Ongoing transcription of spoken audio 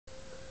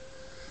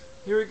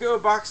Here we go,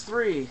 box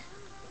 3.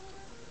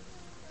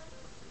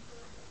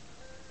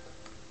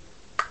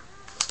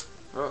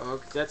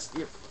 Uh-oh, that's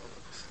the...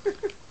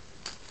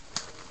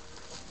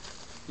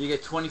 You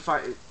get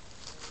 25...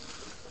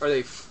 Are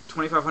they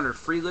 2,500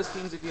 free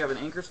listings if you have an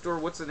Anchor store?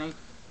 What's an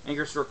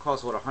Anchor store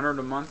cost? What, 100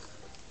 a month?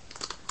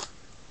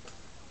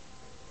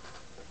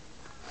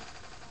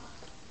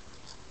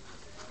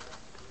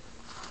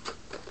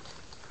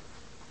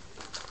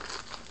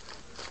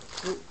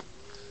 Oh,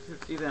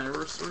 50th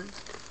anniversary.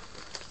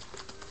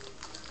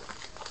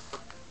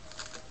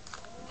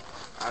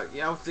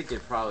 Yeah, I think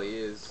it probably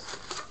is.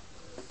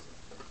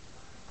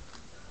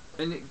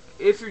 And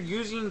if you're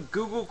using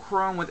Google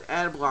Chrome with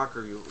ad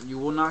blocker, you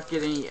will not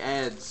get any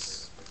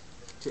ads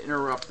to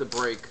interrupt the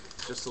break,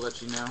 just to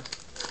let you know.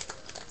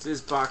 This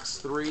is box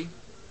 3.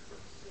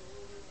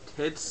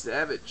 Ted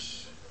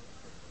Savage.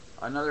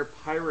 Another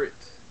pirate.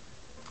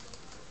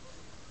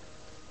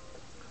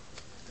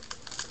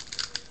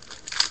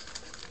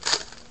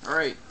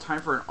 Alright,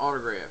 time for an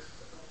autograph.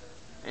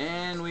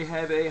 And we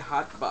have a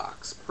hot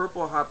box.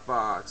 Purple hot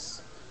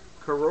box.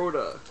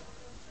 Kuroda.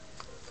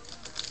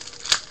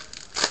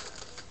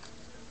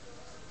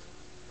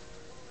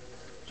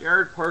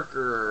 Jared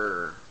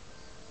Parker.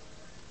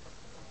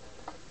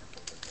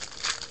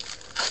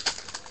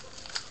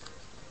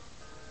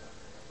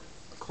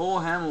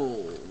 Cole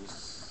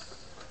Hamels.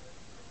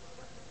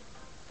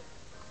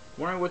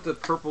 Wondering what the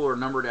purple are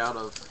numbered out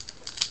of.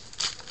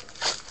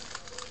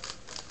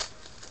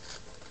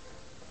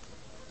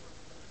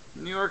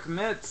 New York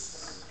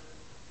Mets.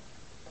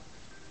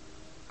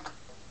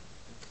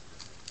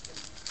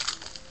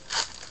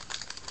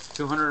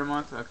 $200 a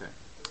month? Okay.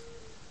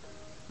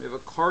 We have a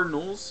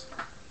Cardinals.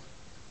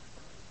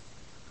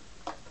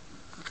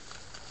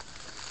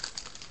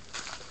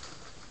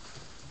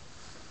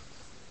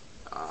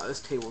 This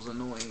table's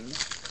annoying.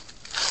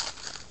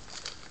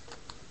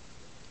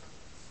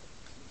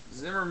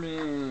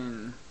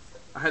 Zimmerman.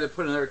 I had to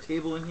put another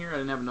table in here. I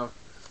didn't have enough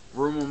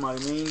room on my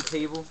main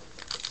table.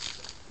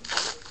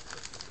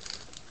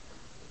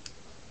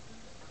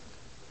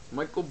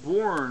 Michael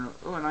Bourne.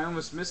 Oh, and I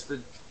almost missed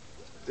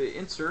the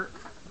insert.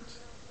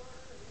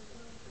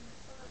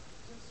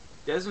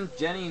 Desmond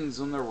Jennings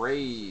on the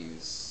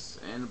Rays.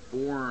 And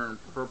Bourne,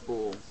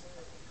 purple.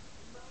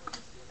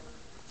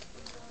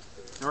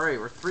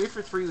 Alright, we're 3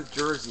 for 3 with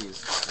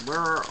jerseys. Where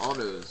are our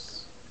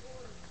autos?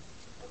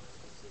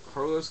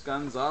 Carlos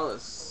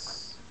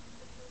Gonzalez.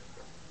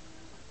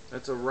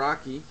 That's a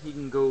Rocky. He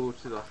can go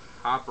to the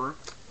hopper.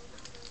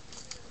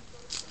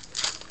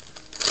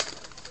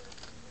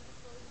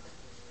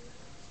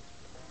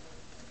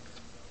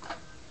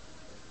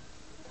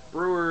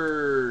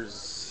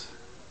 Brewers.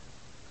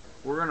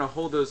 We're going to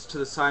hold those to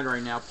the side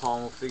right now, Paul,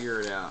 and we'll figure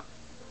it out.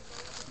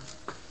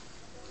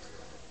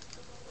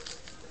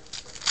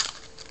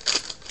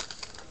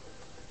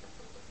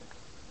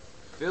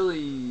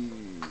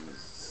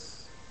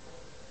 Phillies.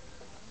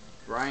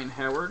 Ryan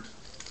Howard.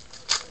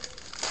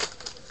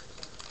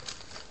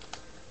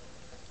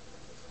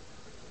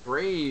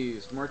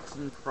 Braves.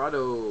 Martin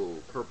Prado.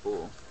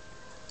 Purple.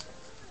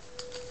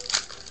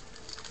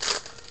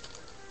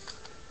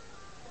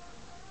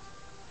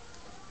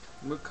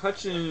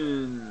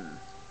 McCutcheon.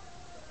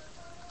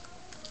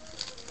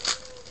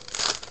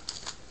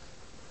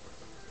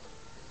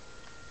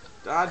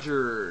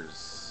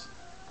 Dodgers.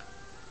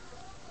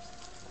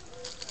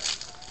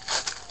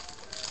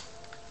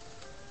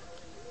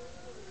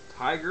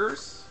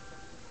 Tigers.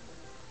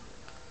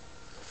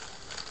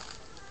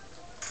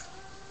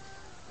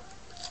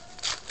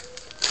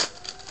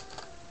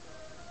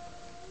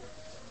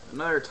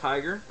 Another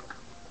Tiger.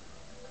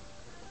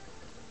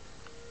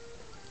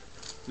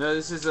 No,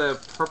 this is a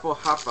purple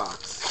hot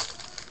box.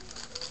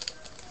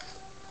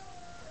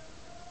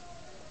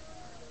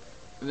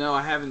 No,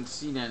 I haven't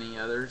seen any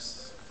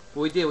others.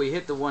 Well, we did. We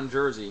hit the one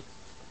jersey.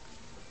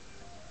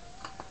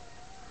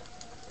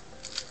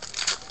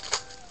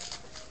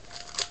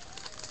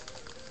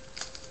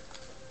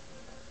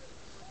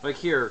 Like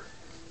here.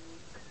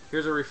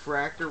 Here's a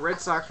refractor. Red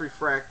Sox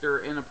refractor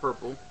and a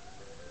purple.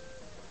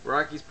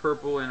 Rockies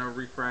purple and a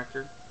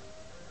refractor.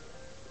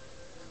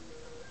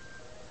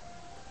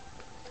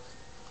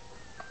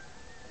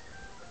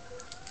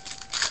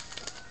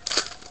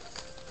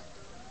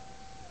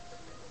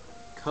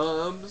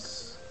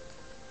 Cubs.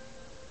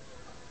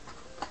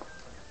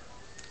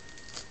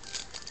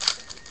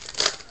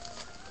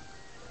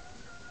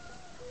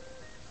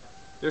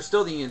 There's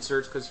still the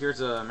inserts because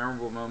here's a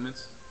memorable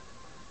moments.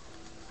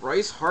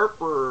 Bryce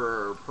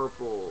Harper,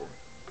 purple.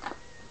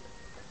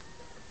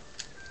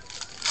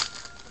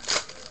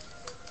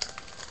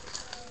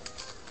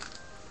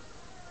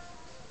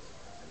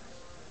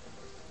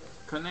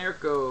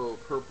 Konerko,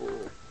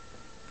 purple.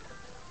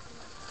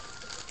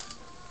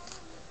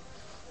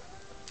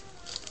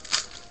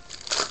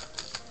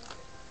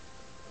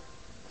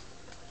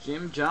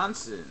 Jim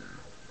Johnson.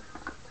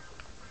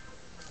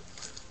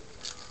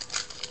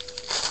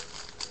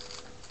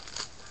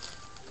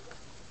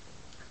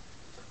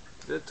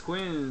 The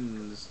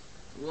Twins.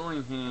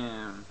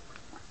 Willingham.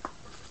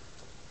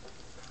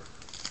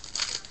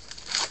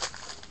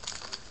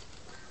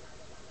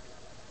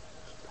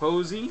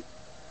 Posey.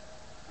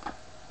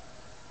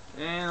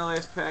 And the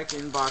last pack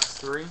in box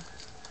 3.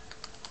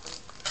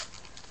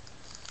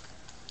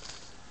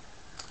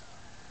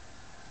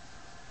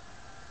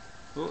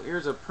 Well,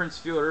 here's a Prince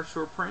Fielder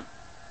short print.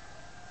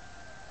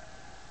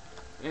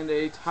 And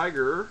a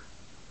Tiger.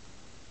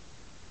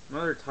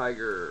 Another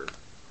Tiger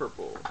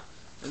purple.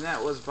 And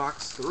that was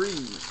box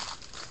 3.